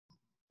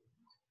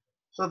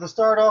So to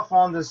start off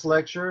on this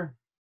lecture,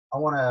 I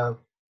want to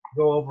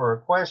go over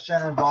a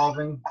question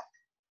involving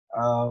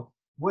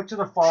which of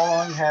the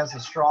following has the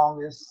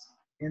strongest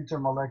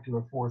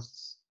intermolecular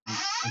forces?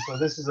 And so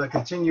this is a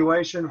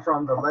continuation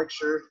from the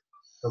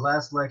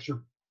last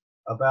lecture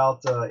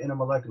about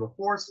intermolecular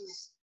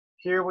forces.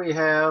 Here we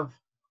have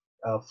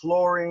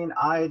fluorine,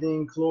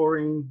 iodine,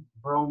 chlorine,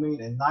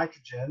 bromine, and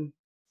nitrogen.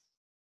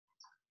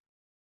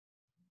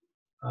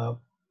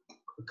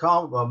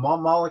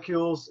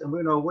 Molecules, and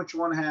we know which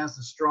one has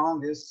the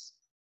strongest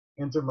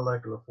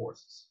intermolecular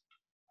forces.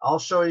 I'll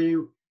show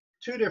you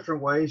two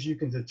different ways you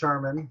can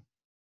determine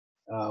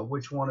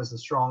which one is the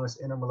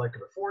strongest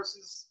intermolecular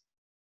forces,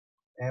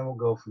 and we'll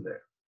go from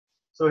there.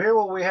 So here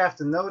what we have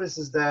to notice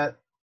is that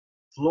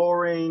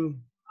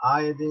fluorine,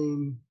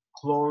 iodine,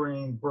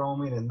 chlorine,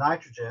 bromine, and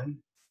nitrogen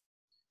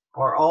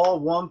are all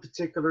one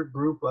particular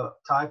group of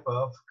type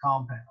of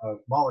compound of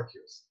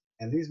molecules,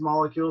 and these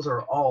molecules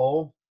are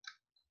all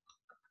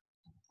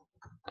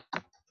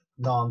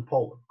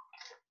nonpolar.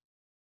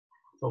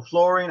 So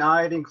fluorine,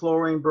 iodine,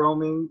 chlorine,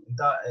 bromine,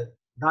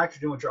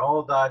 nitrogen, which are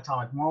all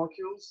diatomic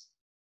molecules,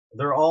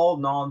 they're all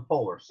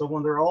nonpolar. So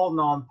when they're all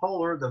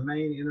nonpolar, the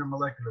main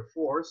intermolecular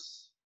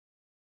force,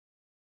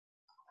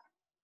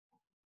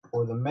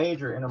 or the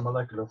major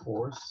intermolecular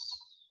force,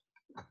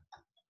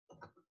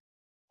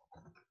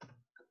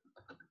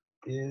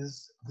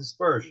 is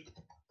dispersion,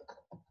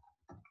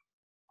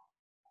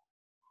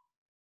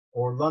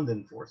 or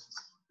London forces.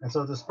 And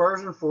so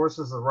dispersion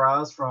forces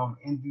arise from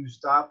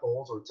induced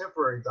dipoles or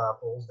temporary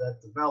dipoles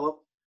that develop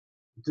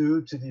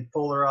due to the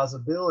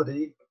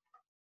polarizability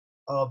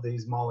of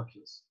these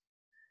molecules.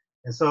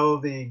 And so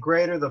the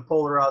greater the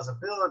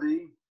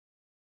polarizability,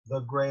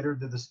 the greater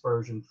the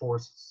dispersion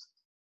forces.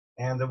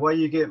 And the way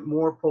you get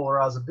more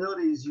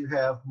polarizability is you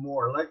have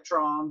more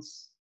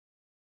electrons.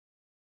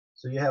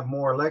 So you have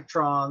more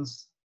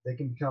electrons, they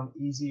can become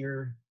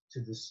easier to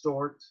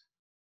distort.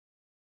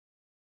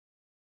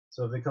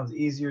 So if it becomes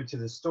easier to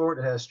distort,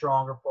 it has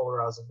stronger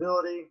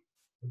polarizability,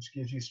 which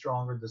gives you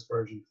stronger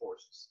dispersion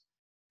forces.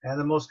 And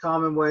the most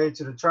common way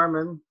to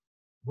determine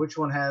which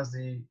one has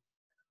the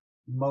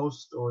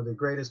most or the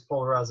greatest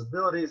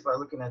polarizability is by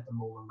looking at the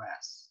molar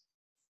mass.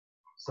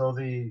 So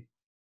the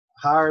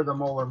higher the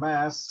molar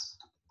mass,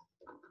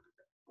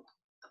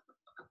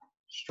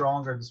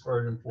 stronger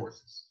dispersion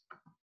forces.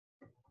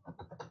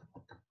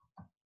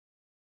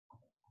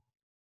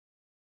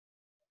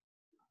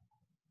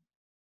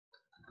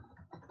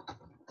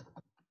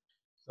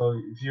 So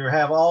if you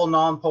have all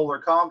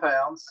nonpolar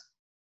compounds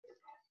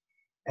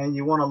and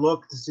you want to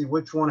look to see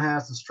which one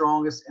has the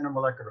strongest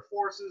intermolecular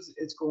forces,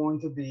 it's going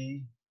to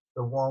be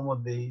the one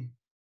with the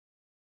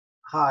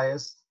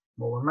highest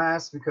molar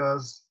mass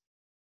because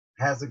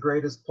it has the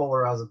greatest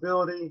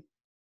polarizability,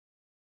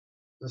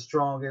 the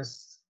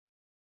strongest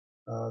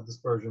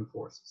dispersion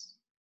forces.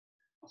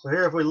 So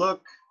here if we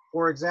look,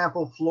 for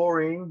example,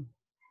 fluorine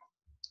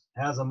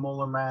has a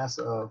molar mass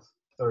of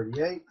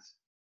 38.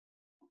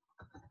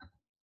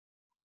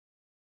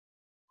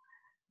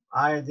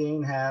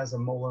 Iodine has a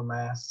molar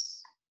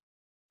mass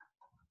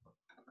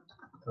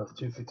of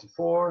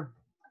 254.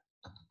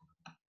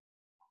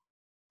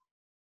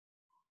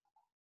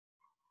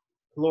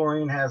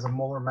 Fluorine has a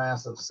molar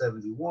mass of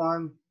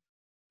 71.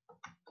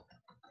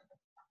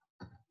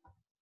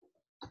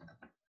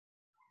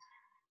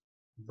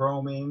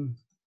 Bromine,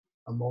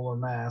 a molar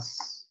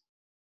mass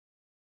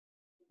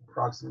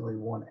approximately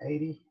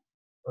 180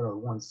 or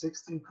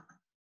 160.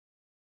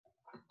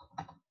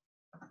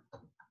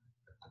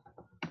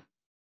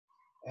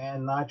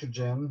 And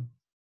nitrogen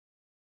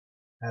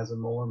has a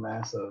molar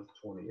mass of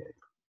 28.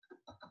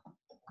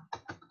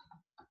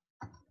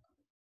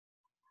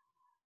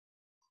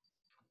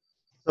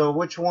 So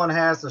which one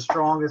has the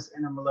strongest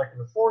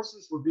intermolecular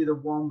forces would be the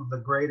one with the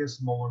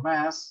greatest molar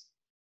mass.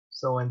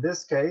 So in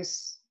this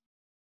case,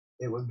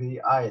 it would be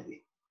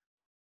iodine.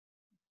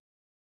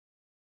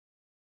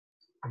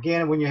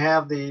 Again, when you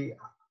have the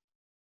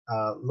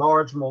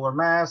large molar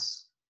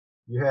mass,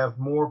 you have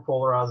more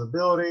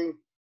polarizability,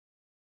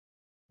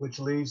 which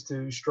leads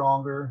to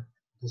stronger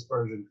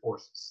dispersion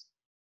forces.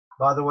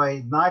 By the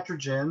way,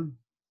 nitrogen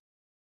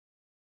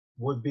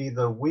would be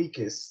the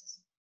weakest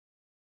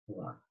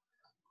one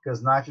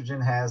because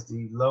nitrogen has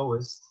the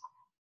lowest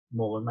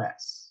molar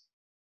mass.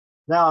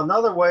 Now,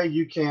 another way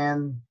you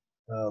can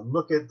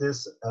look at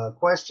this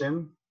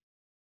question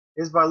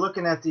is by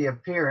looking at the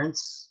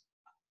appearance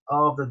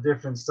of the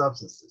different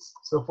substances.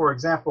 So for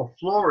example,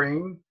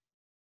 fluorine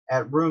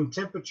at room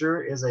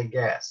temperature is a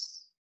gas.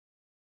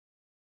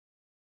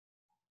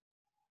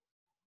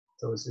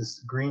 So it's this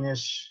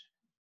greenish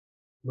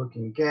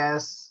looking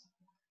gas,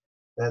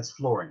 that's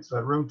fluorine. So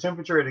at room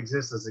temperature it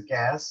exists as a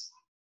gas,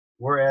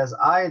 whereas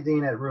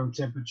iodine at room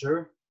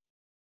temperature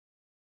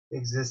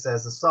exists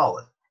as a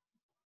solid,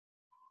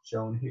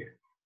 shown here.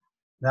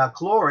 Now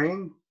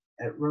chlorine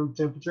at room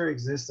temperature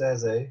exists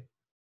as a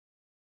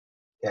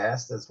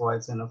gas, that's why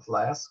it's in a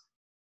flask.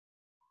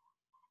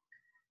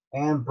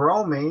 And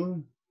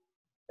bromine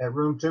at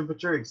room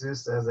temperature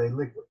exists as a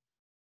liquid.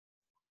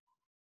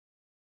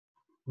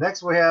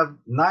 Next, we have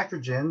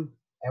nitrogen,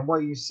 and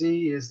what you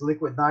see is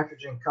liquid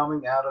nitrogen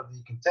coming out of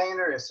the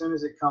container. As soon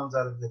as it comes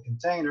out of the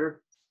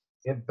container,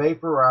 it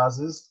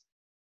vaporizes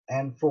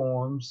and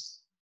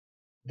forms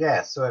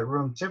gas. So at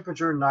room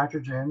temperature,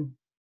 nitrogen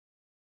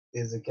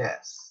is a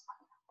gas.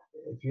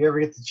 If you ever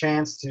get the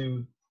chance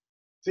to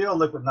feel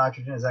liquid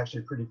nitrogen, it's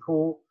actually pretty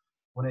cool.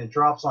 When it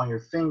drops on your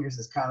fingers,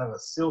 it's kind of a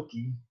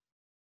silky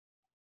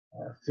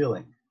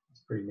feeling.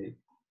 It's pretty neat.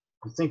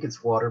 You think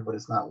it's water, but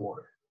it's not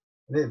water.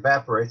 And it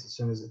evaporates as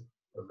soon as it,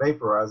 or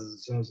vaporizes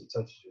as soon as it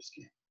touches your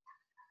skin.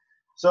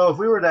 So if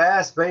we were to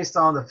ask, based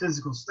on the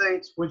physical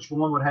states, which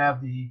one would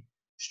have the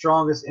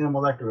strongest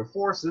intermolecular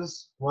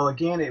forces, well,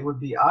 again, it would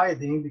be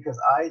iodine, because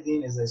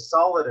iodine is a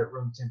solid at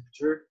room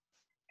temperature,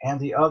 and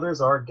the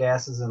others are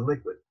gases and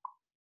liquid.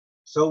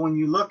 So when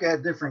you look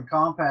at different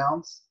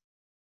compounds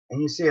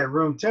and you see at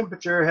room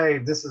temperature, hey,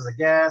 this is a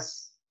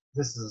gas,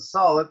 this is a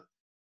solid,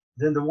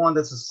 then the one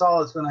that's a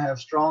solid is going to have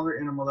stronger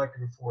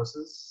intermolecular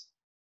forces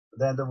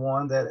than the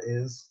one that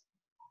is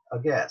a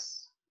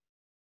gas.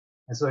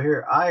 And so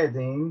here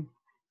iodine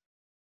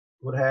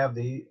would have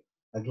the,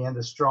 again,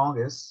 the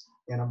strongest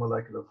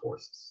intermolecular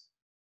forces.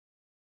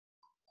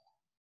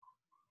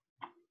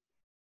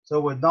 So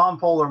with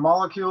nonpolar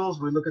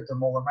molecules, we look at the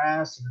molar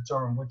mass to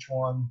determine which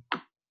one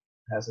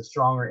has a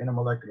stronger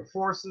intermolecular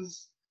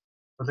forces.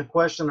 But the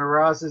question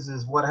arises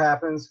is what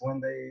happens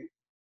when the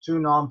two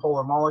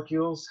nonpolar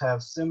molecules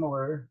have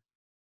similar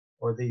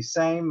or the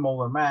same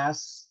molar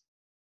mass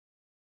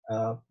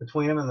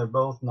between them, and they're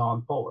both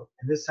nonpolar.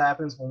 And this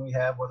happens when we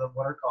have what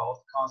are called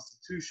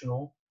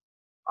constitutional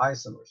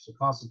isomers. So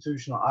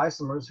constitutional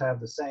isomers have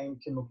the same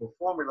chemical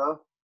formula,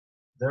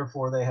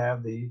 therefore they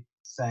have the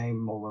same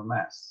molar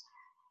mass.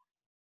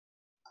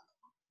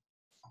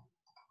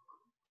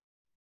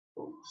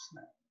 Oh,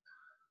 snap.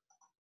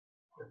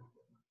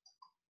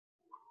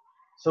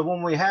 So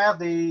when we have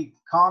the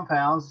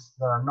compounds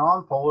that are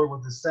nonpolar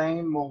with the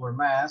same molar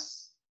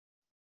mass,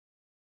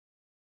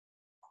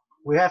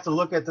 we have to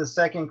look at the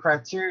second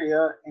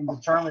criteria in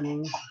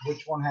determining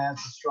which one has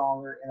the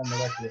stronger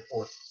intermolecular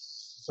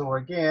forces. So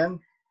again,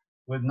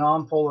 with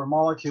nonpolar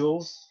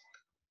molecules,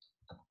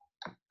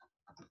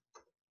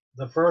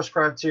 the first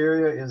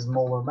criteria is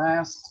molar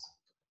mass.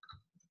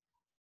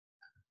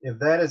 If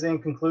that is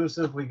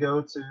inconclusive, we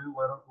go to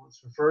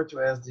what's referred to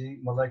as the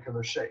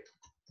molecular shape.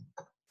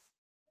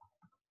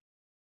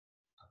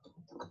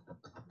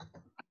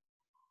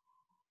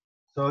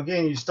 So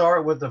again, you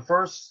start with the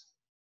first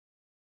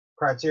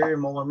criteria,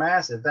 molar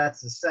mass. If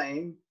that's the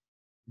same,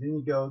 then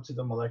you go to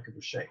the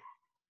molecular shape.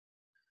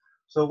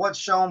 So what's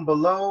shown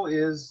below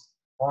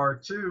are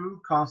two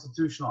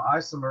constitutional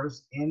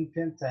isomers,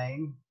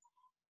 N-pentane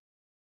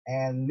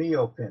and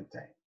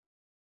neopentane.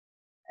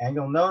 And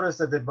you'll notice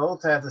that they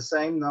both have the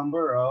same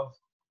number of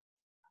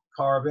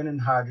carbon and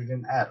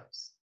hydrogen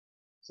atoms.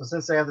 So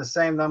since they have the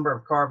same number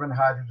of carbon and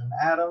hydrogen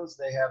atoms,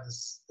 they have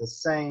the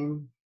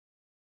same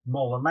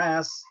molar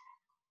mass.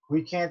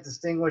 We can't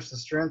distinguish the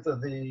strength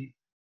of the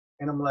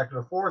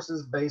intermolecular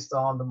forces based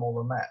on the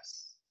molar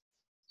mass.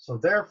 So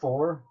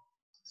therefore,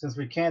 since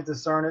we can't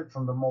discern it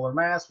from the molar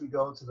mass, we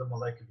go to the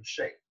molecular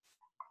shape.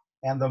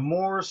 And the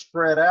more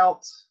spread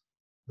out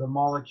the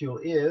molecule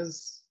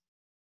is,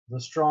 the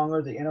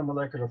stronger the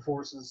intermolecular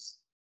forces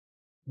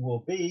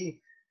will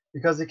be,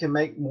 because it can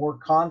make more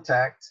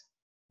contact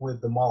with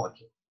the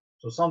molecule.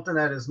 So something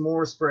that is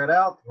more spread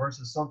out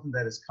versus something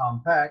that is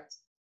compact,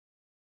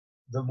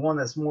 the one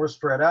that's more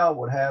spread out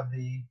would have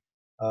the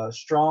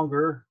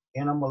stronger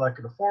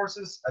intermolecular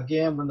forces,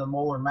 again, when the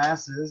molar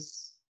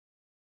masses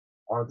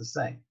are the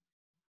same.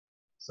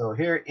 So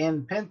here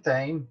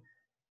N-pentane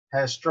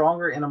has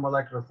stronger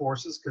intermolecular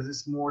forces because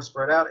it's more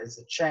spread out, it's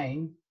a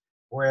chain,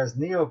 whereas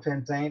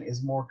neopentane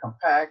is more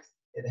compact,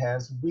 it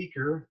has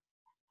weaker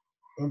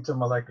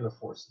intermolecular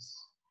forces.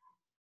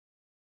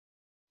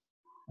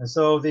 And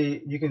so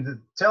you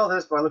can tell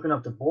this by looking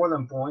up the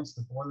boiling points.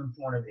 The boiling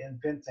point of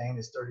N-pentane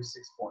is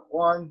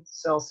 36.1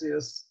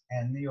 Celsius,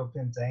 and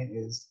neopentane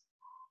is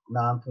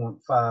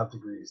 9.5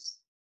 degrees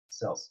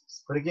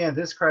Celsius. But again,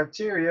 this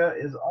criteria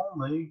is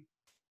only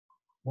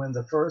when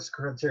the first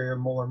criteria,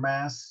 molar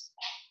mass,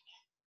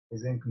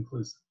 is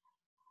inconclusive.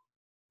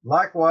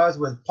 Likewise,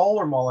 with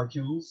polar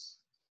molecules,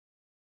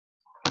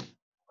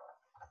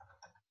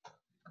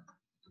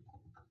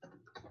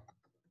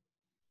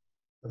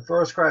 the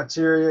first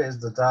criteria is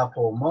the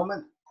dipole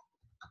moment.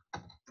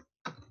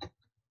 The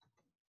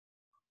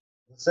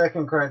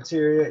second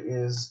criteria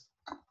is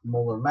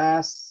molar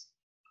mass.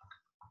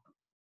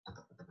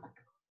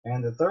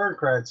 And the third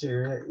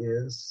criteria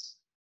is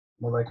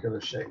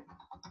molecular shape.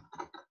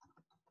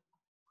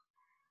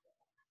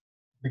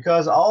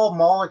 Because all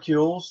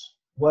molecules,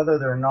 whether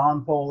they're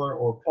nonpolar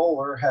or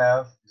polar,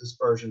 have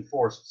dispersion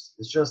forces.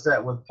 It's just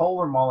that with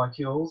polar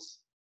molecules,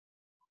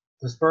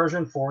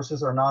 dispersion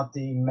forces are not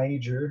the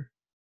major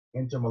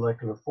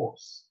intermolecular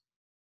force.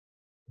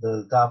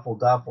 The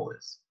dipole-dipole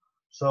is.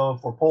 So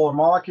for polar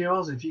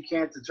molecules, if you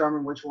can't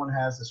determine which one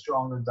has the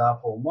stronger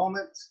dipole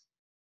moment,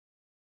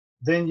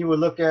 then you would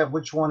look at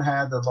which one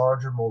had the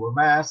larger molar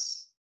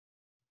mass,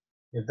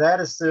 If that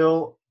is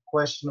still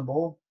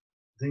questionable,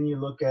 then you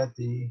look at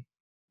the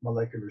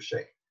molecular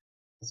shape.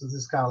 So this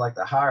is kind of like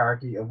the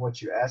hierarchy of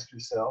what you ask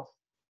yourself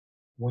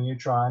when you're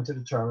trying to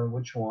determine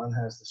which one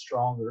has the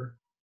stronger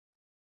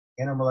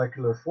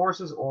intermolecular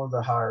forces or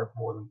the higher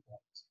boiling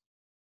points.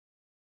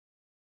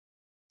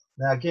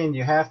 Now again,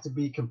 you have to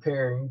be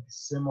comparing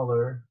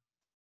similar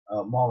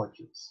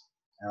molecules.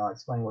 And I'll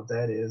explain what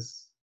that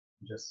is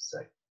in just a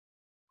second.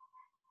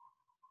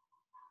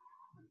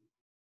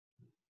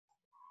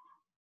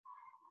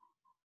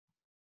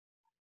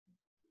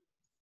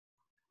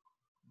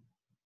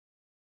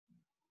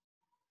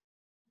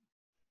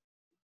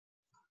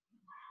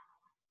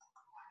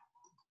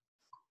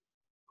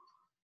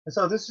 And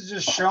so this is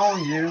just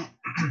showing you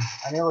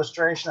an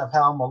illustration of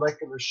how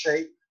molecular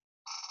shape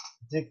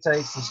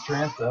dictates the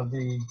strength of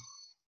the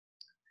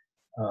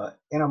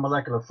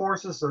intermolecular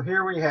forces. So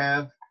here we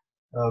have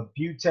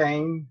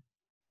butane,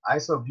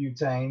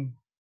 isobutane,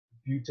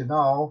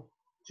 butanol,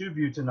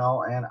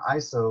 2-butanol, and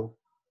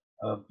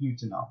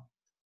isobutanol.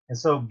 And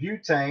so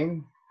butane,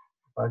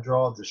 if I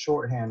draw it the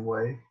shorthand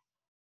way,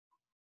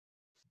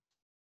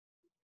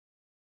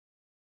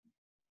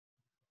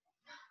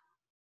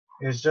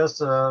 is just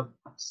a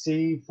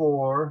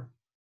C4H10.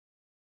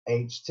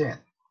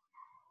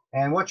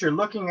 And what you're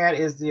looking at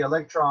is the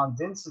electron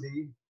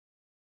density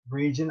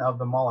region of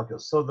the molecule.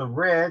 So the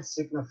red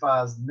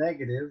signifies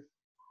negative.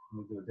 Let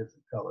me do a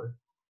different color.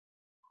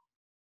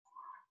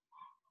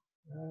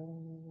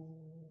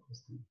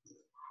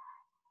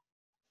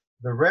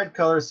 The red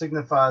color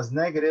signifies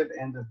negative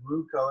and the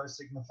blue color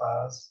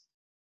signifies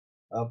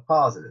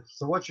positive.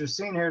 So what you're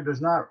seeing here,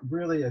 there's not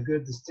really a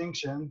good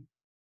distinction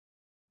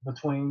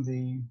between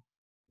the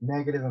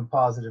negative and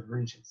positive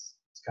regions.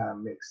 It's kind of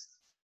mixed.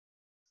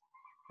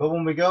 But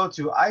when we go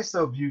to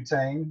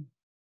isobutane,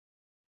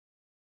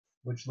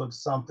 which looks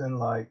something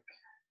like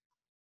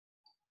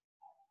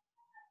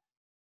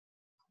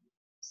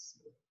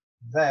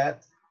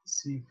that,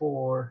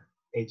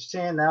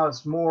 C4H10, now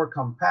it's more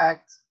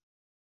compact.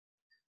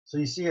 So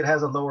you see it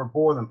has a lower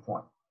boiling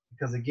point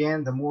because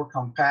again, the more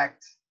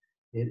compact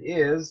it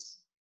is,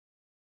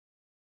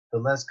 the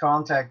less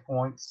contact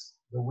points,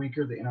 the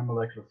weaker the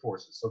intermolecular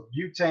forces. So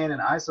butane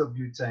and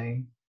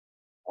isobutane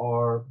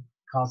are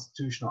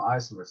constitutional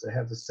isomers. They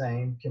have the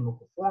same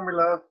chemical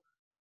formula,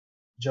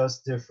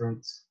 just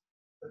different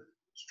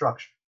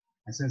structure.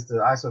 And since the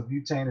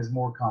isobutane is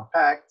more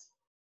compact,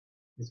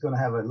 it's going to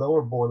have a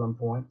lower boiling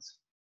point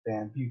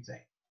than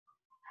butane.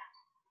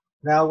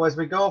 Now, as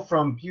we go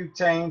from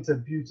butane to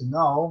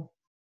butanol,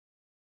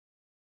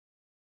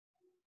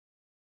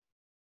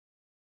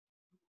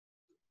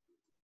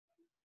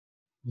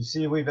 you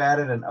see we've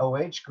added an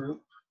OH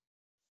group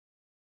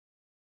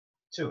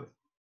to it.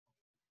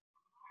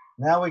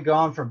 Now we've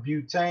gone from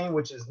butane,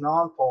 which is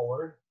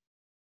nonpolar,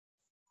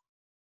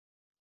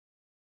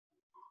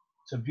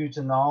 to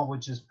butanol,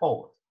 which is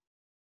polar.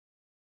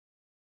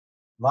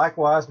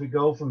 Likewise, we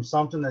go from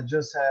something that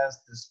just has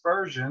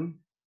dispersion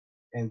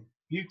in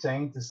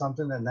butane to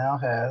something that now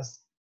has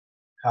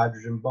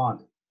hydrogen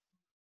bonding.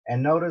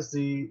 And notice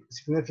the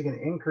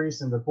significant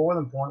increase in the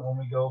boiling point when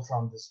we go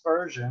from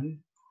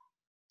dispersion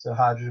to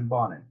hydrogen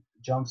bonding.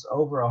 It jumps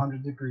over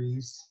 100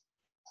 degrees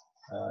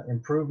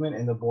improvement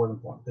in the boiling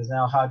point, because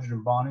now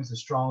hydrogen bonding is a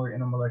stronger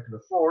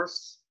intermolecular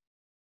force.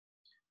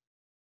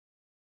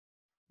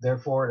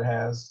 Therefore, it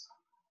has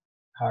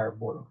higher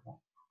boiling point.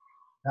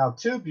 Now,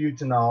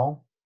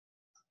 2-butanol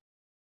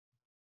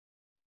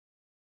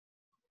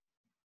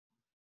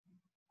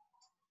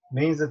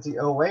means that the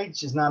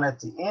OH is not at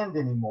the end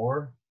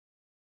anymore.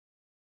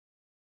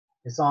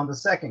 It's on the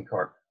second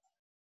carbon.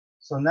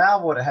 So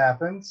now what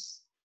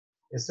happens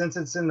is, since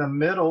it's in the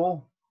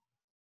middle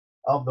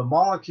of the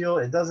molecule,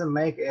 it doesn't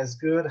make as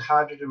good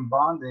hydrogen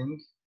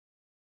bonding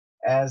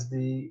as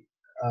the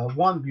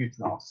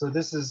 1-butanol. So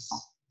this is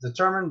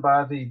determined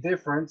by the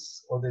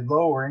difference or the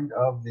lowering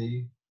of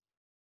the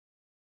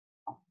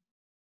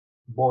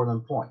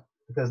boiling point,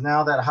 because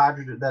now that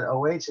hydrogen, that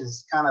OH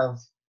is kind of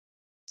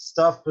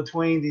stuffed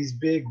between these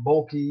big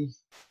bulky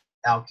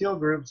alkyl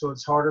groups, so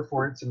it's harder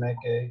for it to make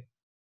a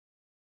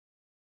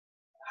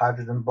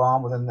hydrogen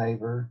bond with a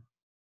neighbor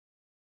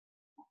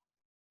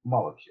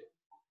molecule.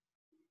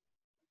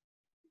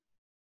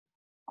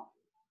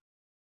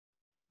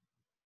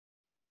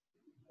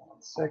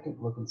 One second,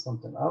 looking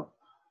something up.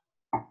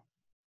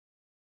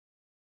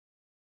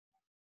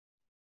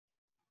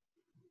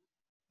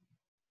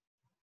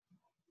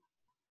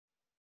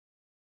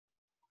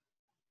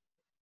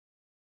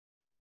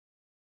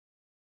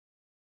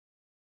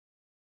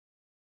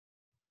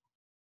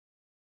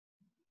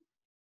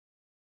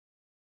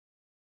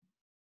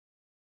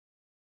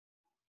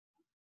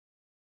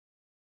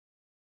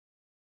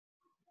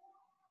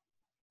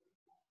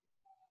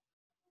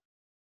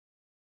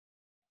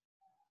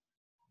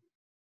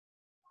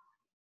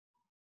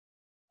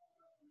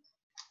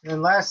 And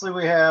then lastly,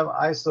 we have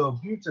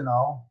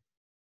isobutanol.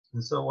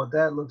 And so what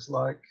that looks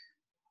like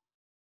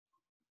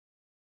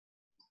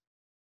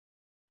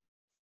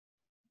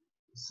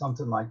is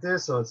something like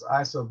this. So it's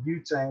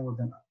isobutane with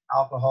an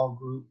alcohol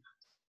group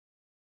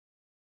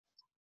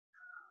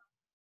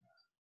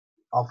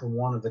off of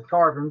one of the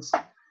carbons.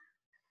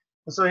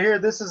 And so here,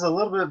 this is a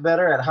little bit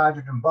better at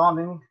hydrogen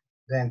bonding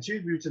than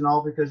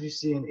 2-butanol because you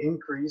see an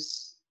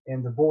increase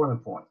in the boiling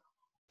point.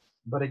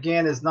 But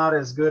again, it's not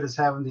as good as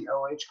having the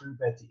OH group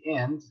at the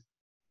end.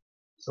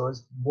 So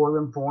its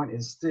boiling point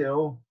is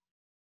still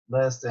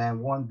less than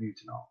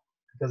 1-butanol.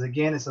 Because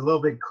again, it's a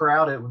little bit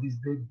crowded with these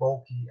big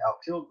bulky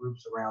alkyl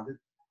groups around it.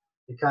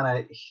 They kind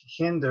of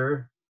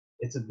hinder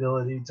its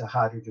ability to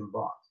hydrogen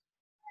bond.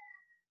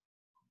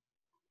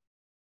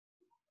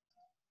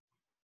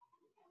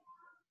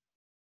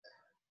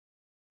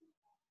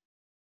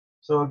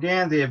 So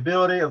again, the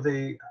ability of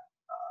the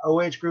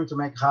OH group to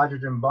make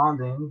hydrogen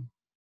bonding,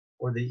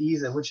 or the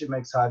ease at which it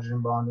makes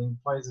hydrogen bonding,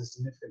 plays a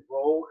significant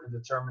role in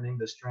determining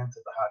the strength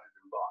of the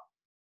hydrogen bond.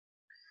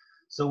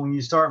 So when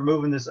you start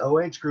moving this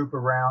OH group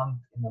around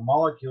in the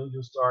molecule,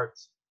 you'll start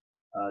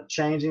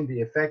changing the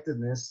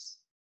effectiveness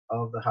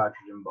of the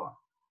hydrogen bond.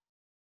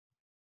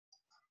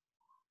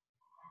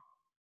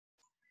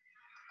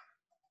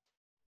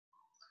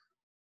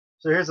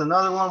 So here's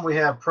another one. We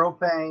have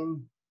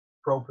propane,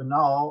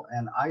 propanol,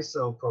 and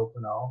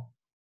isopropanol.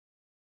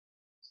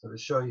 So to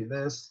show you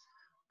this,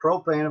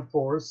 propane, of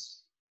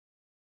course,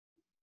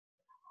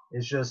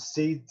 is just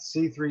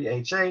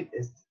C3H8.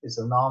 It's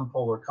a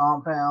nonpolar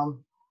compound.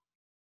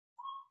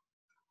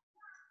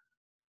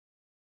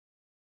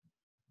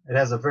 It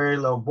has a very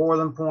low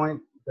boiling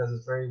point because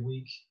it's very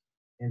weak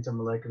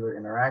intermolecular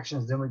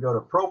interactions. Then we go to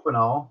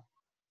propanol,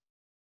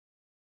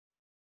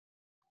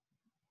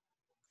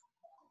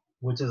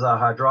 which is a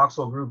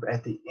hydroxyl group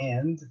at the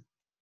end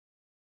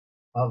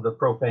of the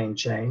propane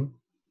chain.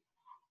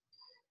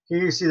 Here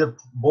you see the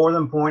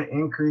boiling point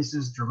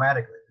increases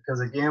dramatically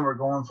because again, we're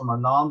going from a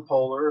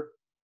nonpolar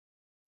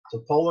to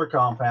polar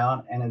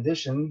compound. In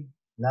addition,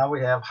 now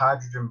we have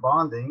hydrogen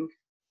bonding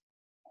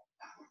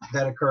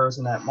that occurs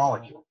in that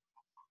molecule.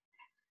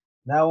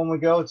 Now when we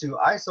go to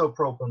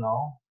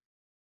isopropanol,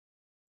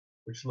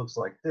 which looks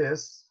like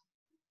this,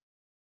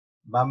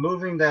 by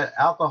moving that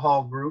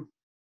alcohol group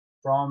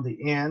from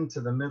the end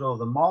to the middle of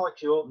the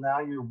molecule, now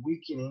you're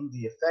weakening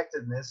the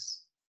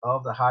effectiveness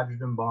of the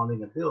hydrogen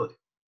bonding ability.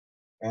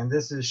 And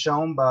this is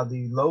shown by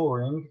the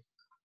lowering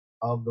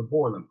of the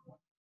boiling point.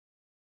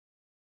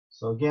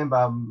 So again,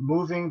 by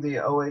moving the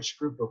OH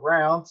group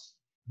around,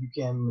 you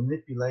can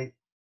manipulate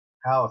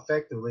how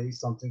effectively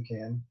something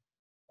can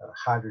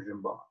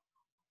hydrogen bond.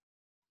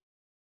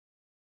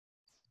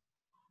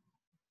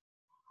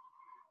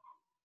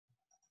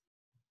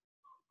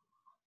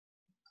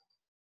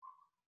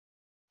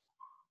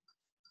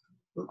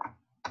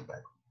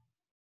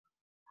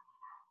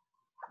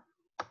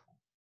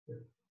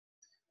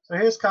 So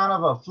here's kind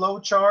of a flow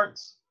chart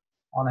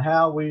on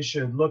how we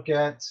should look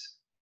at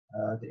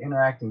the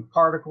interacting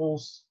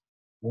particles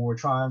when we're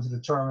trying to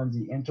determine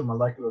the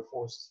intermolecular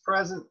forces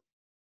present.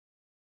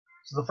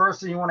 So the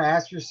first thing you want to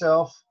ask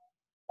yourself,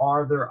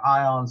 are there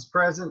ions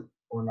present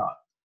or not?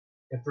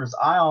 If there's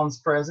ions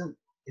present,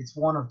 it's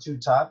one of two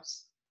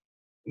types.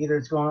 Either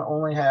it's going to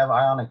only have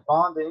ionic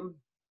bonding,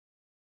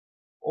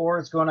 or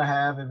it's going to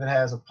have, if it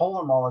has a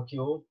polar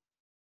molecule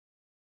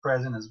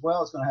present as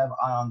well, it's going to have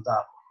ion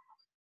dipole.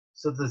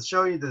 So to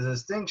show you the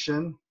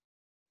distinction,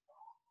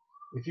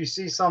 if you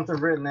see something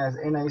written as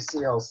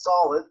NaCl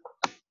solid,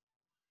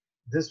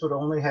 this would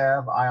only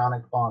have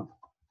ionic bonding.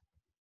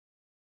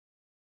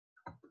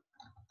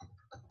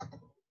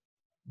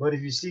 But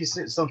if you see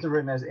something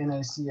written as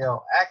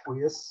NaCl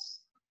aqueous,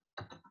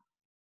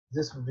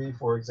 this would be,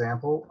 for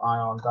example,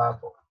 ion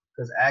dipole,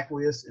 because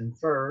aqueous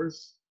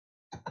infers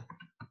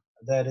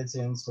that it's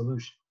in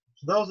solution.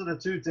 So those are the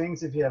two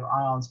things. If you have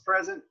ions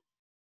present,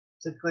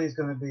 typically it's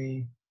going to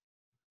be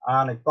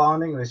ionic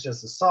bonding, if it's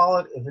just a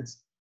solid. If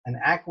it's an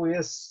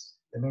aqueous,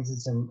 that means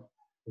it's in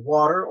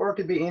water, or it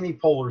could be any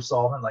polar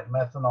solvent like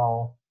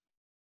methanol,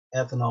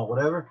 ethanol,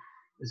 whatever.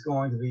 It's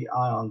going to be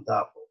ion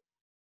dipole.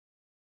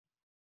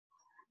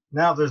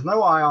 Now, if there's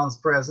no ions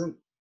present,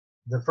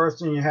 the first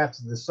thing you have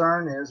to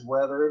discern is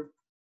whether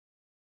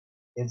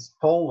it's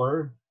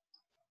polar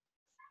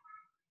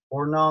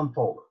or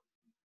nonpolar.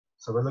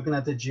 So we're looking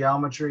at the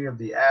geometry of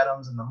the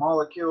atoms in the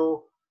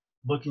molecule,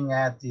 looking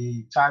at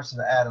the types of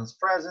the atoms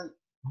present.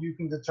 You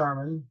can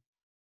determine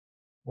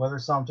whether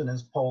something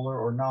is polar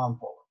or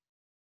nonpolar.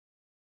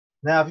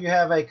 Now, if you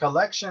have a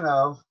collection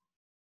of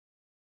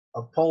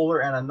a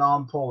polar and a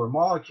nonpolar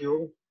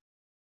molecule,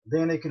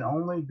 then it can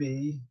only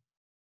be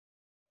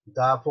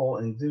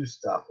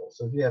dipole-induced dipole.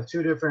 So if you have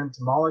two different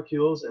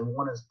molecules and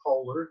one is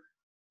polar,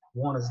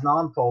 one is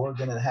nonpolar,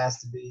 then it has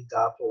to be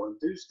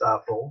dipole-induced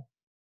dipole.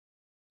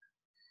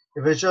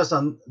 If it's just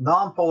a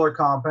nonpolar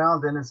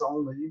compound, then it's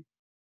only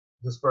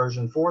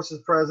dispersion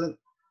forces present.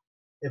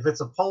 If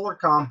it's a polar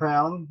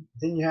compound,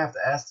 then you have to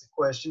ask the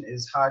question,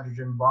 is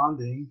hydrogen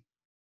bonding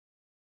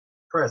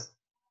present?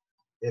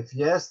 If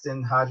yes,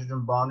 then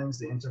hydrogen bonding is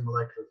the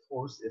intermolecular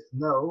force. If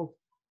no,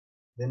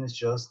 then it's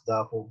just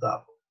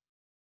dipole-dipole.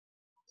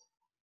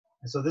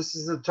 And so this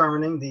is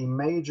determining the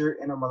major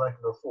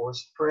intermolecular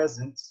force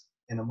present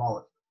in a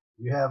molecule.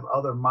 You have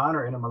other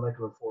minor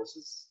intermolecular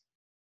forces,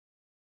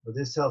 but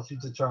this helps you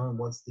determine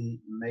what's the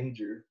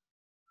major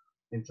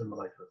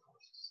intermolecular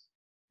forces.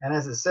 And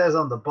as it says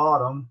on the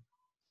bottom,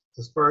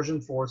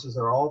 dispersion forces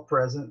are all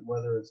present,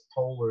 whether it's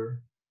polar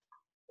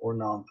or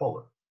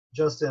nonpolar.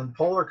 Just in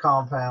polar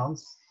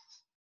compounds,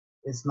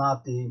 it's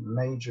not the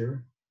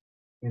major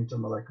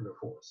intermolecular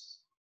force.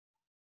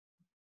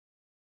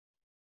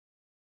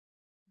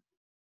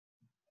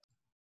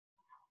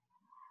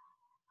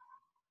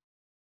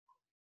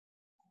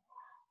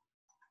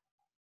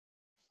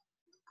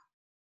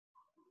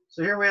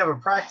 So here we have a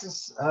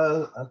practice,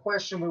 a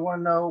question. We want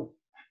to know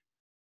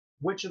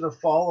which of the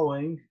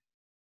following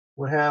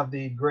would have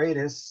the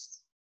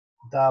greatest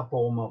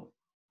dipole moment,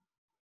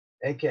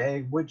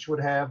 aka which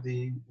would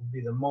be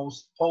the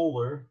most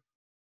polar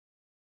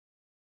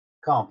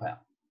compound.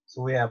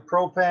 So we have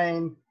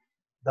propane,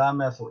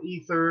 dimethyl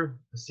ether,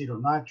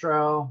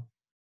 acetonitrile,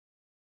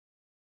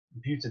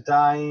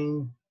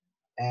 butadiene,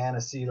 and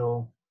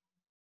acetaldehyde.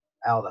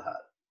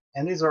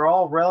 And these are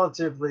all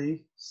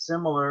relatively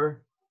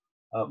similar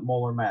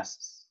molar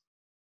masses.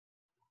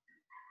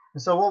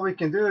 And so what we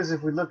can do is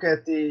if we look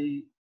at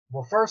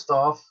well, first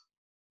off,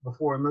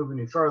 before we move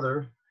any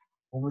further,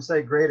 when we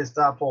say greatest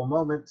dipole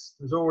moments,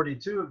 there's already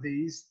two of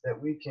these that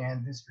we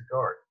can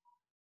disregard,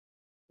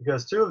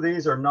 because two of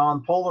these are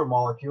non-polar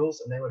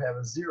molecules and they would have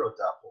a zero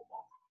dipole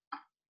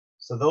moment.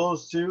 So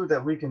those two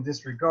that we can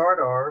disregard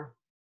are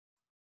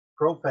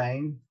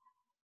propane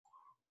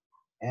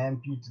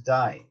and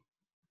butadiene.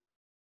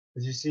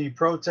 As you see,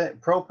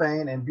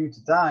 propane and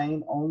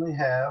butadiene only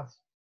have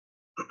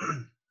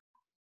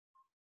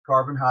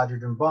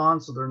carbon-hydrogen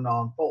bonds, so they're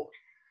non-polar.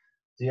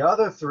 The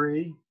other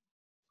three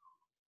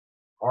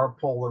are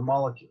polar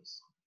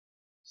molecules.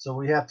 So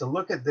we have to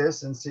look at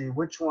this and see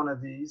which one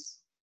of these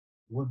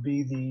would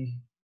be the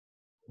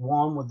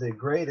one with the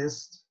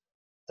greatest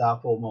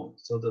dipole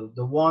moment. So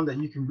the one that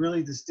you can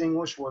really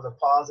distinguish where the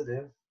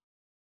positive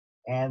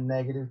and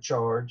negative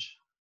charge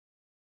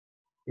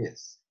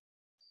is.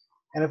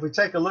 And if we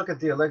take a look at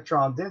the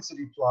electron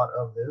density plot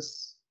of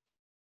this,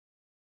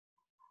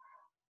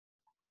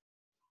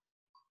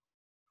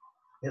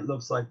 it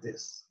looks like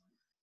this.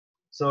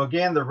 So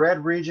again, the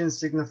red region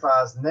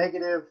signifies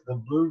negative, the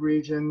blue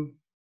region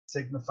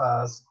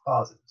signifies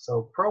positive.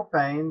 So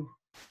propane,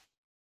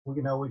 we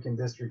know we can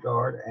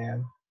disregard,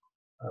 and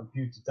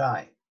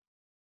butadiene.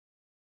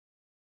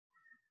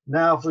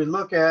 Now, if we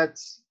look at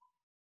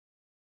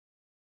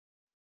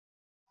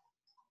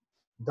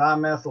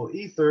dimethyl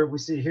ether, we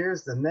see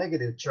here's the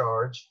negative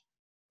charge,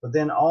 but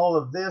then all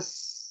of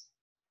this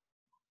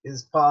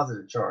is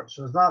positive charge.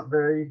 So it's not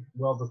very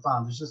well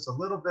defined. There's just a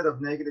little bit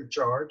of negative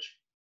charge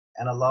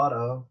and a lot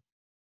of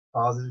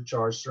positive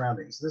charge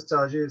surrounding. So this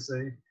tells you it's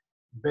a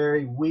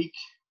very weak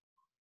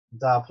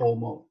dipole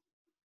moment.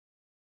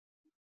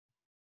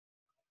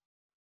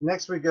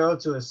 Next we go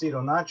to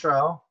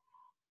acetonitrile.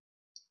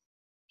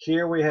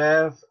 Here we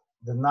have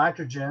the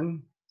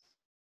nitrogen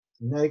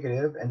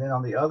negative, and then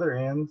on the other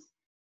end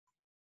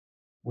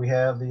we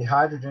have the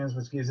hydrogens,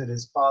 which gives it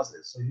its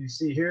positive. So you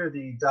see here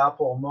the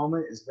dipole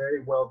moment is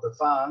very well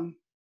defined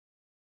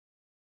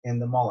in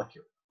the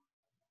molecule.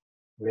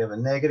 We have a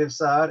negative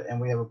side and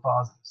we have a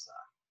positive side.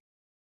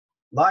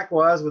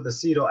 Likewise with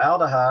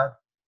acetaldehyde,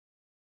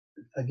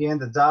 again,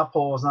 the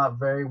dipole is not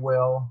very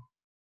well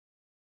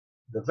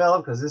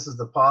developed because this is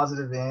the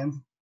positive end,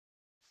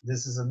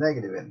 this is a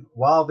negative end.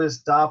 While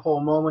this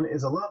dipole moment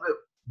is a little bit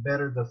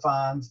better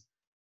defined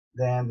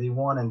than the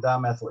one in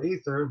dimethyl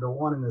ether, the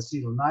one in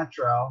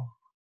acetonitrile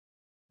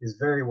is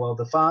very well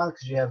defined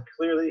because you have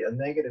clearly a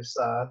negative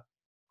side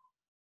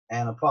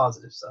and a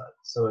positive side.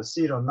 So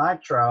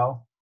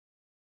acetonitrile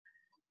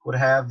would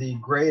have the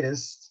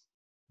greatest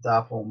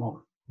dipole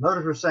moment.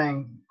 Notice we're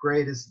saying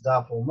greatest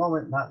dipole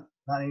moment, not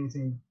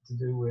anything to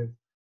do with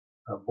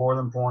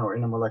boiling point or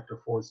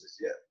intermolecular forces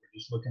yet. We're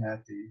just looking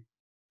at the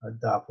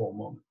dipole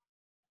moment.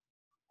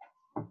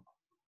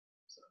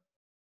 So.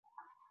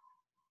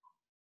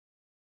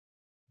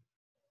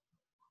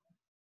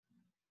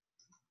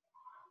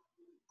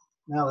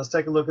 Now let's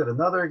take a look at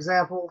another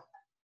example.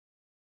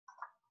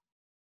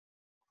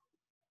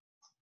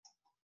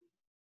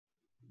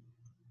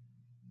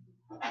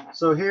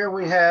 So here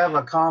we have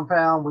a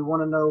compound. We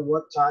want to know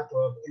what type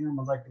of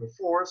intermolecular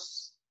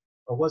force,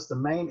 or what's the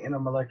main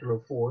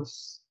intermolecular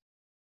force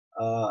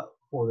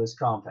for this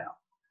compound.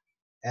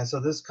 And so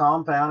this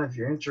compound, if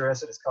you're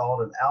interested, is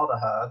called an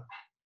aldehyde,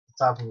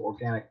 a type of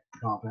organic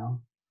compound.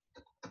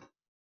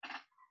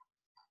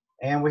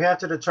 And we have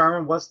to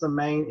determine what's the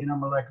main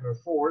intermolecular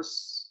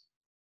force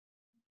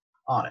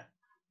on it.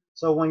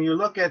 So when you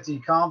look at the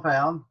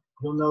compound,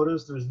 you'll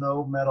notice there's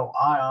no metal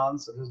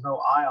ions, so there's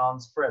no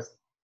ions present.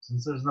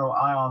 Since there's no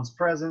ions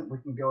present, we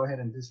can go ahead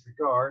and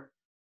disregard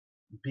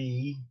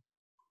B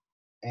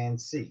and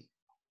C.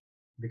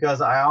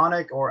 Because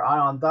ionic or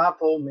ion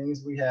dipole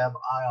means we have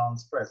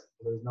ions present.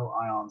 There's no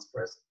ions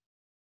present.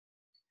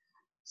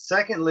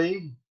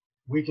 Secondly,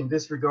 we can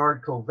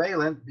disregard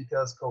covalent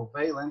because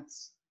covalent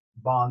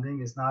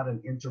bonding is not an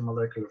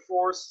intermolecular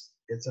force,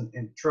 it's an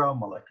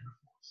intramolecular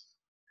force.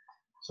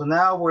 So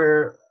now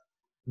we're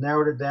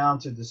narrowed it down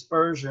to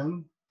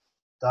dispersion,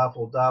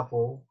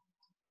 dipole-dipole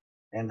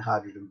and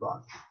hydrogen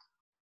bonding.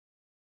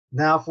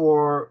 Now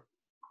for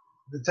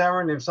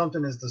determining if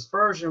something is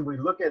dispersion, we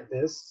look at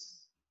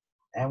this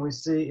and we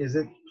see, is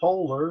it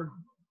polar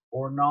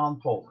or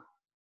non-polar?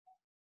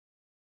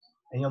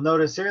 And you'll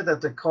notice here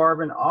that the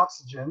carbon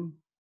oxygen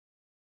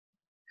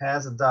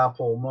has a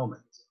dipole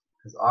moment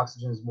because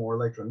oxygen is more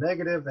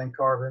electronegative than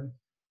carbon.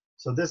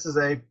 So this is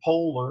a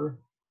polar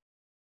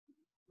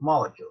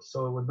molecule,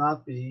 so it would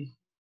not be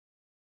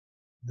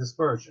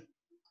dispersion.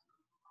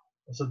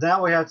 So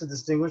now we have to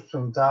distinguish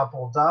between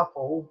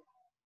dipole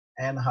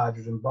and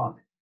hydrogen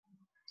bonding.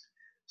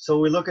 So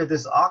we look at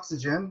this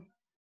oxygen.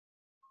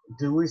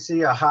 Do we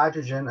see a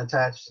hydrogen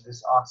attached to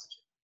this oxygen?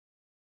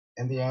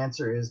 And the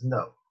answer is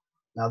no.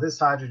 Now this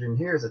hydrogen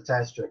here is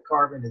attached to a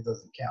carbon, it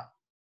doesn't count.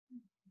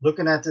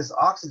 Looking at this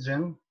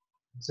oxygen,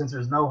 since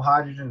there's no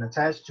hydrogen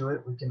attached to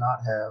it, we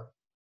cannot have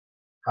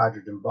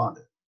hydrogen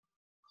bonded.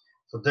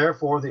 So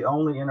therefore, the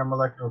only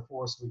intermolecular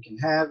force we can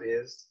have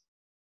is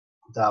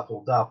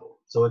dipole-dipole.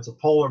 So it's a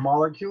polar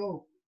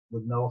molecule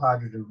with no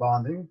hydrogen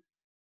bonding.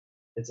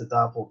 It's a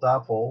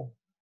dipole-dipole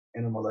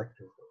intermolecular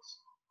force.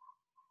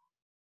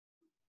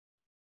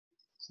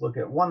 Let's look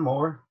at one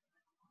more.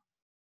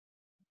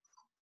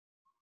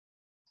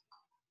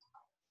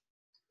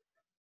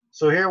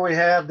 So here we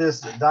have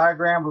this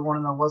diagram. We want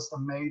to know what's the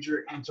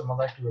major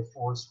intermolecular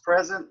force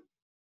present.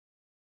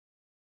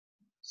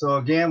 So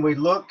again, we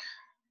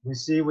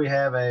see we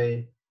have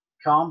a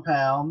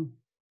compound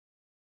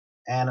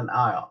and an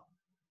ion.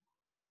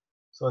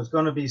 So it's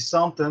going to be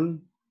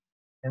something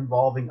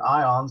involving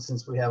ions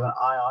since we have an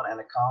ion and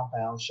a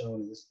compound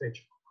shown in this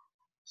picture.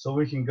 So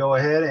we can go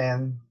ahead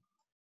and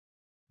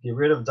get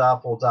rid of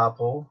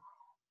dipole-dipole,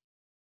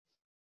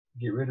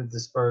 get rid of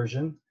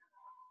dispersion,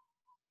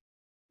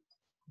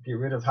 get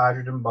rid of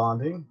hydrogen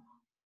bonding,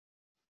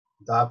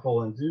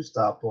 dipole-induced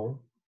dipole,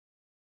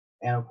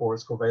 and of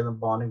course covalent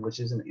bonding,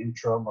 which is an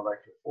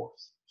intramolecular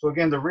force. So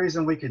again, the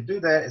reason we could do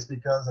that is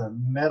because a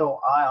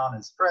metal ion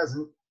is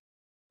present.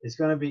 It's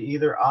going to be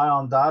either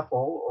ion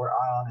dipole or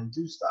ion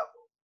induced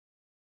dipole.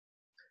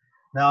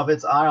 Now, if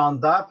it's ion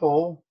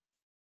dipole,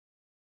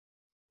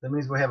 that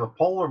means we have a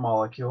polar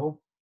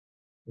molecule.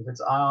 If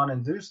it's ion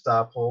induced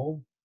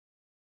dipole,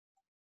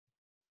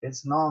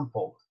 it's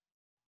nonpolar.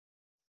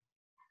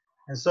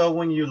 And so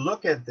when you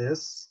look at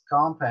this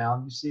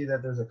compound, you see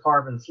that there's a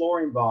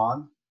carbon-fluorine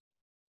bond,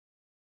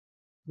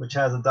 which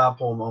has a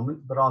dipole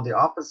moment, but on the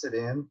opposite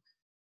end,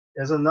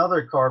 there's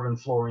another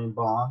carbon-fluorine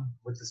bond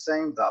with the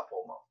same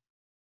dipole moment.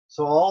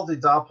 So all the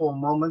dipole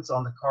moments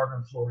on the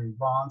carbon-fluorine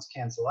bonds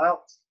cancel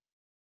out.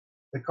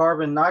 The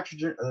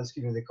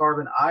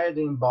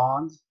carbon-iodine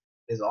bond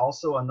is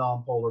also a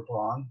nonpolar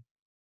bond,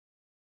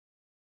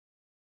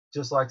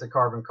 just like the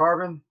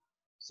carbon-carbon.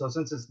 So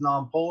since it's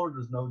nonpolar,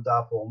 there's no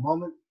dipole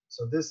moment.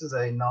 So this is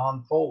a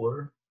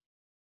nonpolar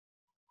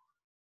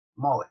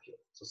molecule.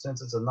 So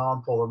since it's a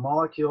nonpolar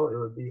molecule, it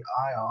would be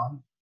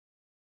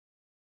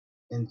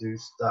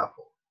ion-induced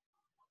dipole.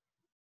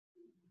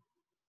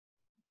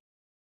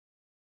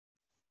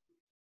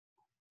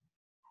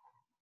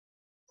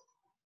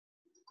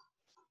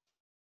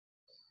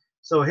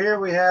 So here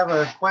we have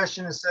a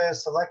question that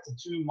says select the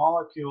two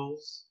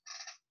molecules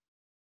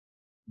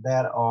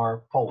that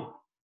are polar.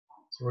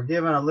 So we're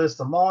given a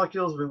list of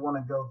molecules. We want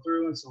to go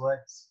through and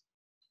select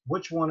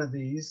which one of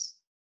these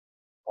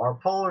are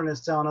polar, and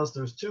it's telling us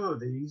there's two of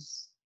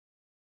these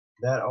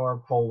that are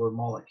polar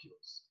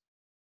molecules.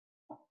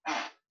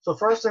 So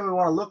first thing we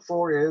want to look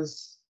for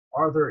is,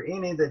 are there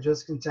any that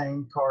just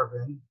contain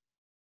carbon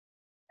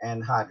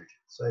and hydrogen?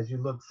 So as you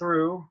look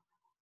through,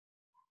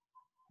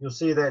 you'll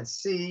see that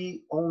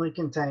C only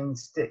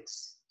contains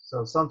sticks.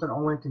 So if something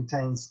only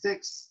contains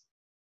sticks,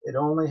 it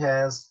only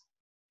has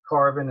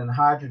carbon and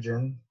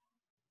hydrogen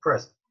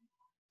present.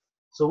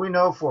 So we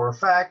know for a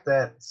fact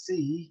that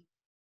C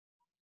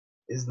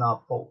is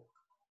not polar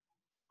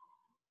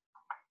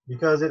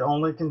because it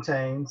only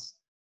contains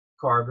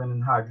carbon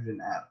and hydrogen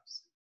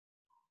atoms.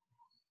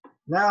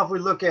 Now if we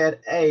look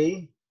at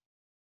A,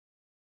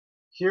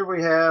 here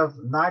we have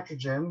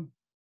nitrogen,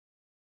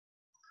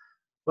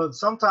 but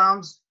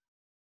sometimes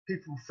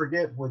people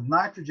forget with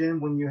nitrogen,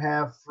 when you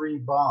have 3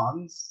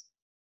 bonds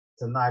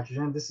to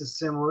nitrogen, this is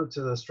similar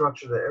to the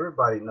structure that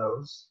everybody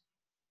knows,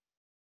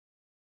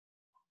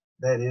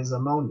 that is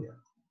ammonia.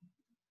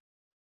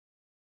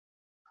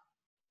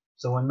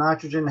 So when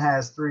nitrogen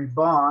has 3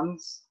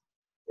 bonds,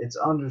 it's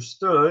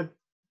understood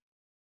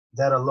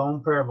that a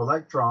lone pair of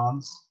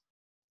electrons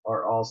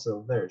are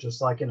also there.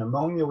 Just like in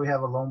ammonia, we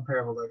have a lone pair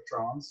of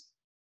electrons.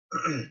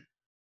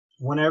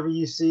 Whenever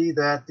you see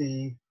that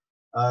the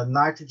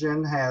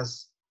nitrogen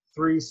has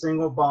 3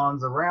 single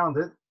bonds around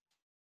it,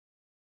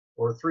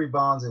 or 3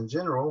 bonds in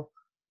general,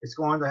 it's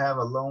going to have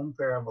a lone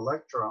pair of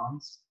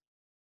electrons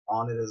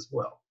on it as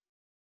well.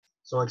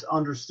 So it's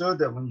understood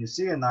that when you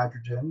see a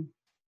nitrogen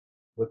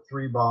with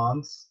 3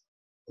 bonds,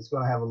 it's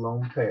going to have a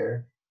lone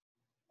pair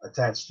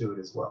attached to it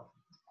as well.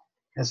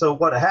 And so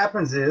what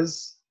happens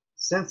is,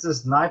 since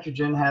this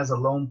nitrogen has a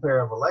lone pair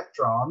of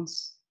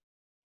electrons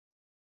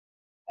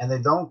and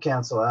they don't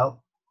cancel out,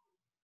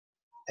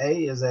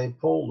 A is a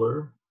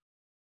polar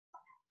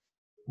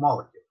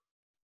molecule,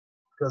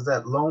 because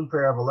that lone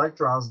pair of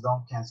electrons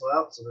don't cancel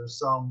out. So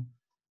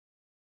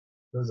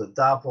there's a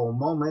dipole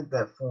moment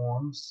that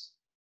forms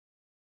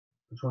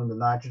between the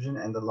nitrogen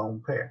and the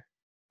lone pair.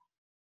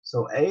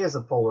 So A is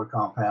a polar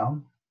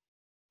compound.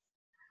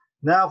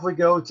 Now if we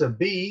go to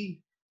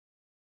B,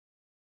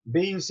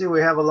 you see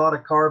we have a lot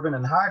of carbon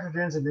and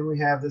hydrogens, and then we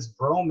have this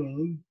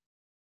bromine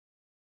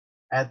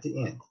at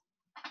the end.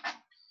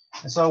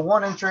 And so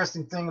one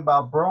interesting thing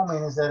about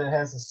bromine is that it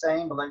has the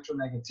same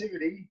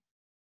electronegativity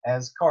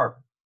as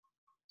carbon.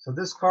 So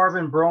this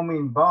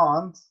carbon-bromine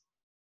bond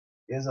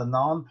is a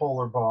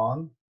nonpolar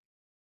bond.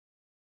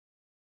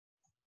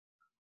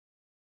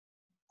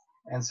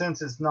 And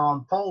since it's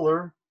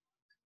nonpolar,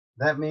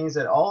 that means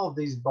that all of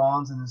these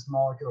bonds in this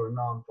molecule are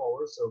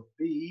nonpolar. So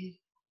B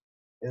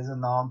is a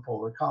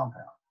nonpolar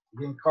compound.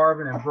 Again,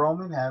 carbon and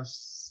bromine have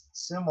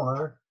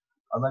similar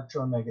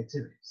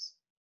electronegativities.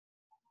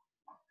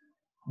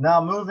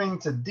 Now moving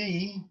to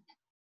D,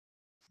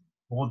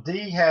 well,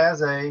 D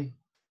has a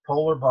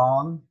polar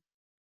bond,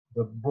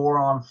 the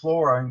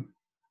boron-fluorine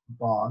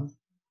bond,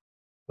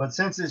 but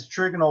since it's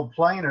trigonal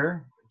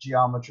planar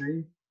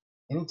geometry,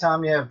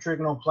 anytime you have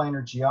trigonal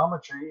planar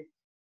geometry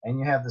and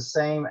you have the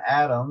same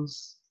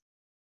atoms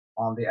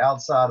on the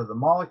outside of the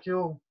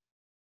molecule,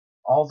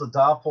 all the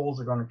dipoles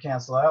are going to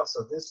cancel out.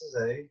 So this is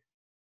a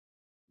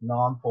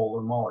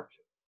nonpolar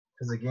molecule,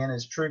 because again,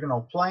 it's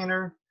trigonal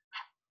planar,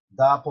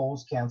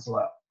 dipoles cancel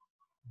out.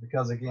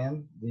 Because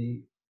again,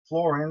 the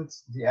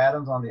fluorines, the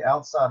atoms on the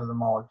outside of the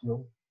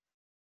molecule,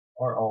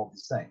 are all the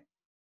same.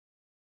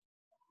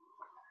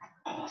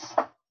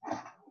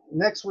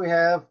 Next, we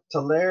have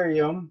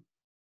tellurium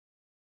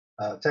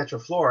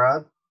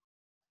tetrafluoride.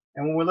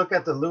 And when we look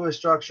at the Lewis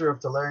structure of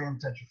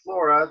tellurium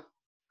tetrafluoride,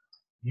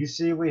 you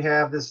see we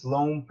have this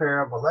lone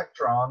pair of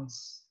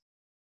electrons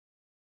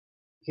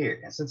here.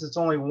 And since it's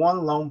only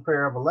one lone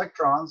pair of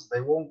electrons, they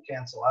won't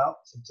cancel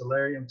out. So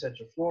tellurium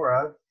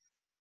tetrafluoride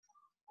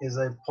is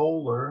a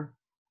polar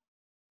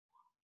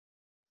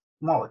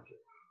molecule.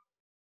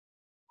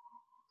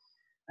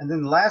 And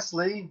then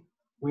lastly,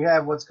 we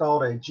have what's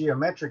called a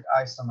geometric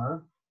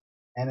isomer.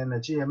 And in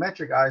a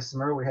geometric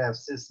isomer, we have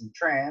cis and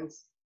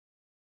trans.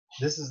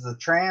 This is the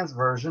trans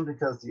version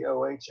because the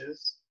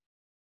OHs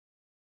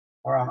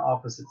are on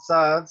opposite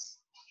sides.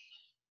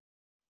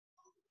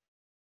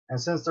 And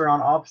since they're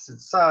on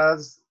opposite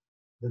sides,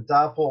 the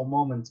dipole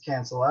moments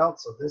cancel out.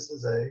 So this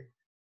is a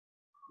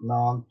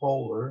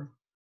nonpolar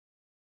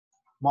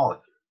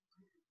molecule.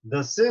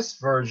 The cis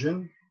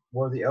version,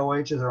 where the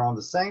OHs are on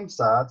the same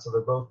side, so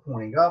they're both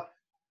pointing up,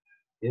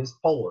 is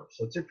polar.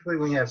 So typically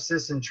when you have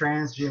cis and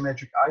trans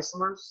geometric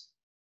isomers,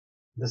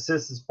 the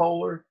cis is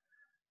polar,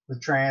 the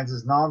trans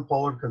is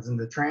nonpolar, because in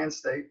the trans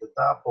state, the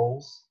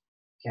dipoles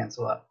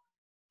cancel out.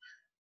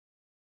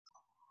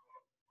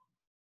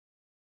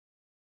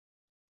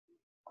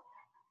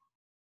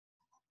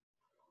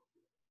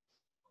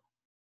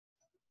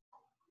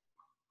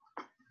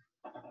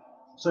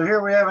 So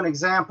here we have an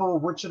example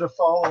of which of the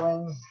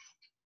following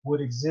would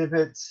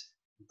exhibit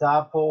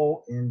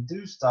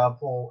dipole-induced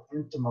dipole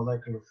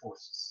intermolecular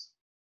forces.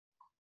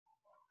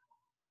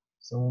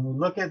 So when we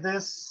look at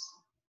this,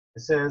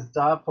 it says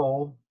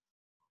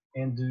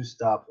dipole-induced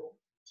dipole.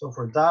 So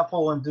for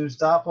dipole-induced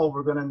dipole,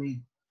 we're going to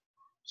need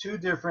two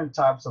different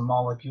types of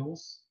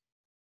molecules.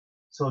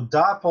 So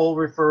dipole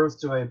refers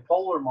to a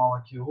polar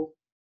molecule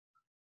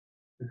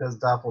because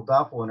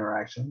dipole-dipole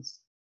interactions,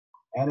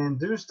 and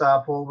induced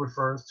dipole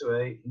refers to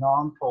a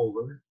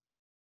nonpolar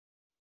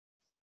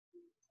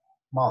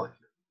molecule.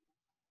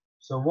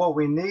 So what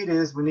we need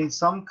is we need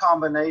some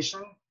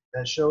combination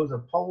that shows a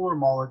polar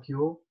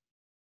molecule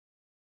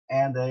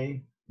and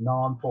a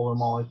nonpolar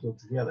molecule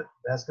together.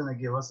 That's going to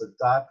give us a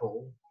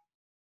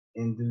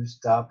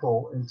dipole-induced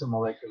dipole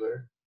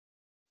intermolecular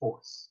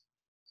force.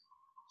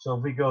 So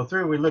if we go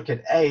through, we look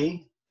at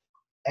A.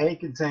 A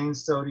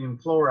contains sodium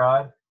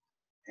chloride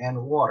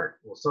and water.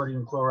 Well,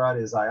 sodium chloride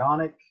is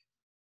ionic,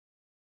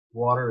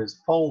 water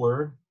is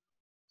polar,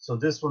 so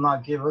this will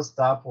not give us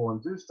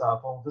dipole-induced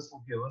dipole, this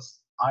will give us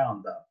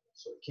ion dipole,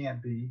 so it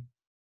can't be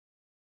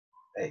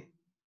A.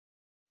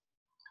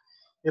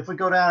 If we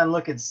go down and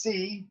look at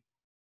C,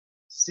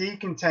 C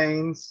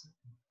contains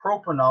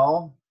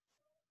propanol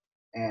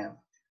and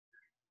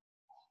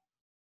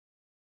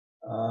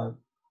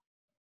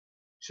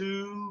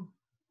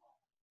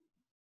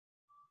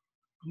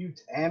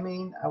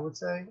 2-butamine, I would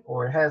say,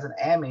 or it has an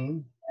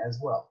amine as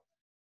well.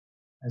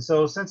 And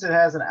so since it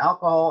has an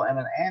alcohol and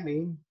an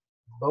amine,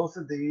 both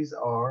of these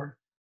are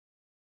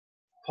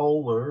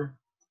polar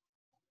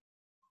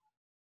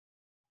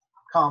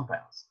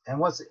compounds. And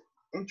what's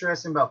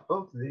interesting about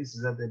both of these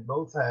is that they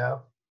both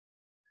have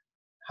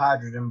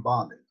hydrogen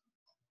bonding.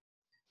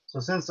 So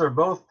since they're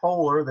both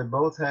polar, they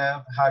both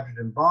have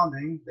hydrogen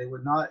bonding, they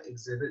would not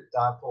exhibit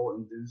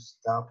dipole-induced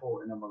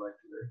dipole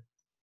intermolecular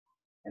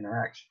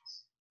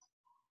interactions.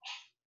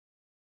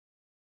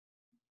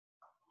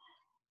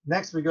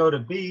 Next we go to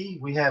B,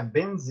 we have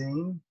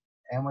benzene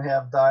and we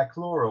have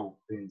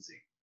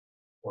dichlorobenzene,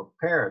 or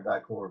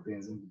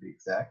para-dichlorobenzene to be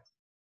exact.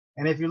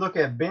 And if you look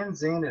at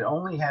benzene, it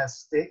only has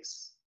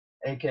sticks,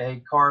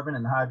 aka carbon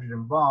and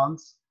hydrogen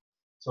bonds.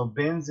 So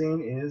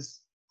benzene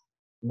is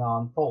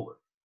nonpolar.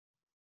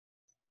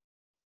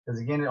 Because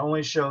again, it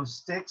only shows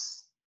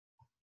sticks,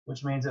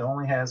 which means it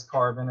only has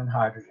carbon and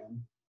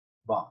hydrogen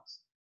bonds.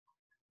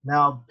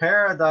 Now,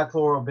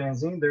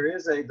 para-dichlorobenzene, there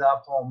is a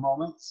dipole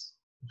moment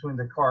between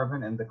the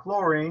carbon and the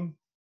chlorine,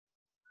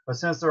 but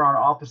since they're on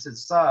opposite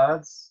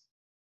sides,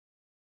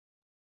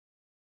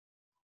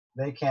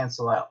 they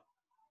cancel out.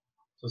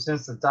 So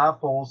since the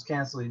dipoles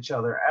cancel each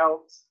other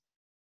out,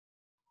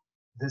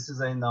 this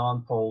is a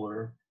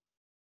nonpolar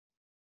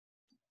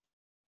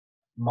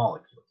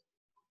molecule.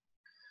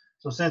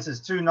 So since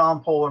it's two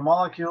nonpolar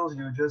molecules,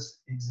 you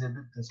just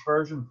exhibit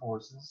dispersion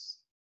forces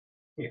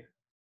here.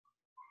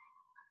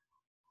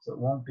 So it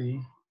won't be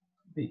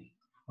B.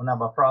 Well, now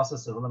by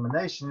process of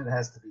elimination, it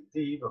has to be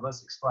D, but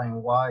let's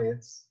explain why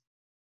it's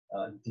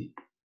D.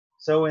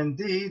 So in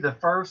D, the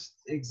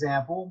first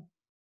example,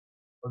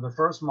 or the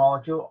first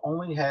molecule,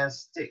 only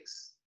has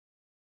sticks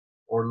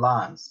or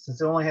lines.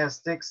 Since it only has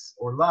sticks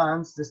or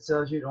lines, this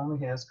tells you it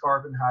only has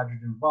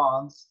carbon-hydrogen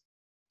bonds.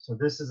 So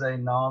this is a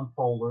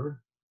nonpolar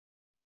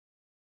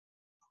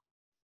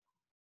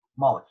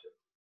molecule.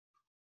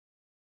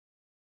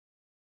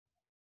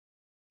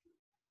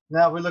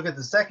 Now, if we look at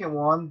the second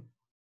one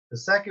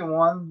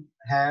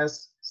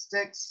has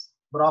sticks,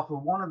 but off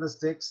of one of the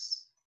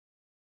sticks,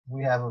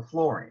 we have a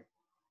fluorine.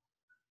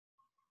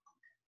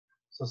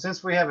 So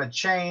since we have a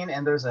chain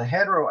and there's a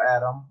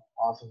heteroatom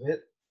off of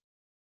it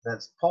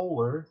that's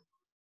polar,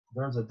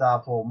 there's a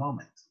dipole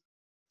moment.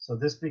 So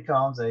this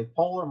becomes a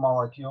polar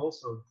molecule.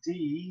 So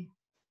D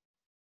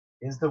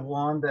is the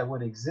one that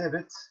would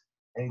exhibit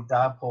a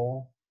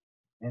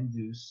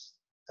dipole-induced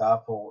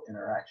dipole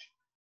interaction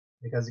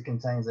because it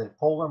contains a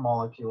polar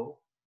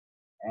molecule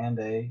and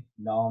a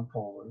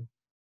nonpolar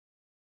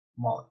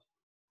molecule.